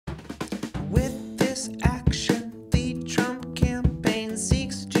With this action, the Trump campaign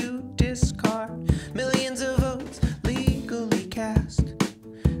seeks to discard millions of votes legally cast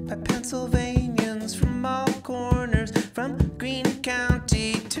by Pennsylvanians from all corners, from Greene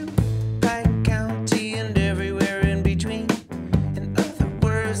County to Pike County and everywhere in between. In other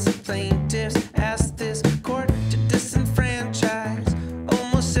words, the plaintiffs asked this court to disenfranchise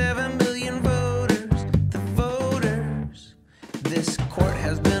almost 7 million voters, the voters. This court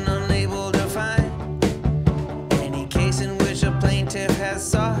has been unable to find any case in which a plaintiff has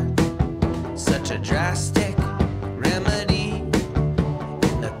sought such a drastic remedy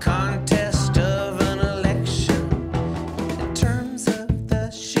in the contest of an election. In terms of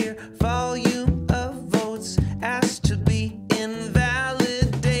the sheer volume of votes asked to be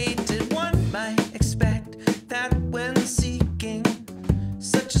invalidated, one might expect that when seeking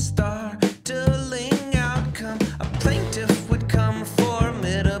such a startling outcome, a plaintiff would come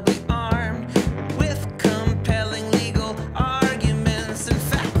formidably armed with compelling legal arguments and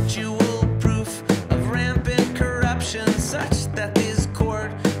factual proof of rampant corruption, such that this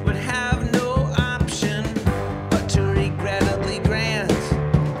court would have no option but to regrettably grant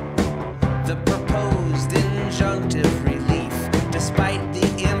the proposed injunctive relief, despite the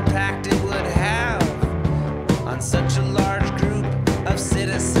impact it would have on such a large group of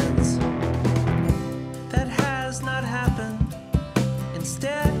citizens. That has not happened.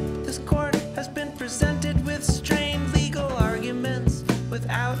 Instead, this court has been presented with strained legal arguments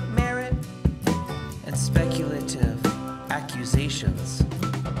without merit and speculative accusations,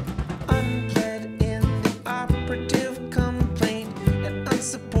 unpled in the operative complaint and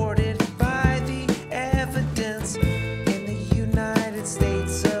unsupported by the evidence in the United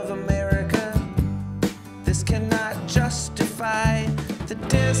States of America. This cannot justify the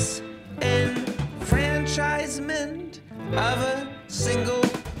disenfranchisement of a single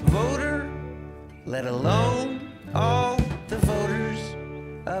voter, let alone all the voters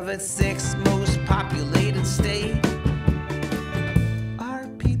of its 6th most populated state. Our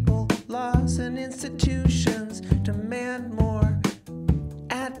people, laws, and institutions demand more.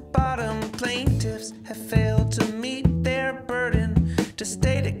 At bottom, plaintiffs have failed to meet their burden to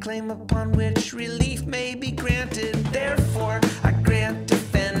state a claim upon which relief may be granted. Therefore,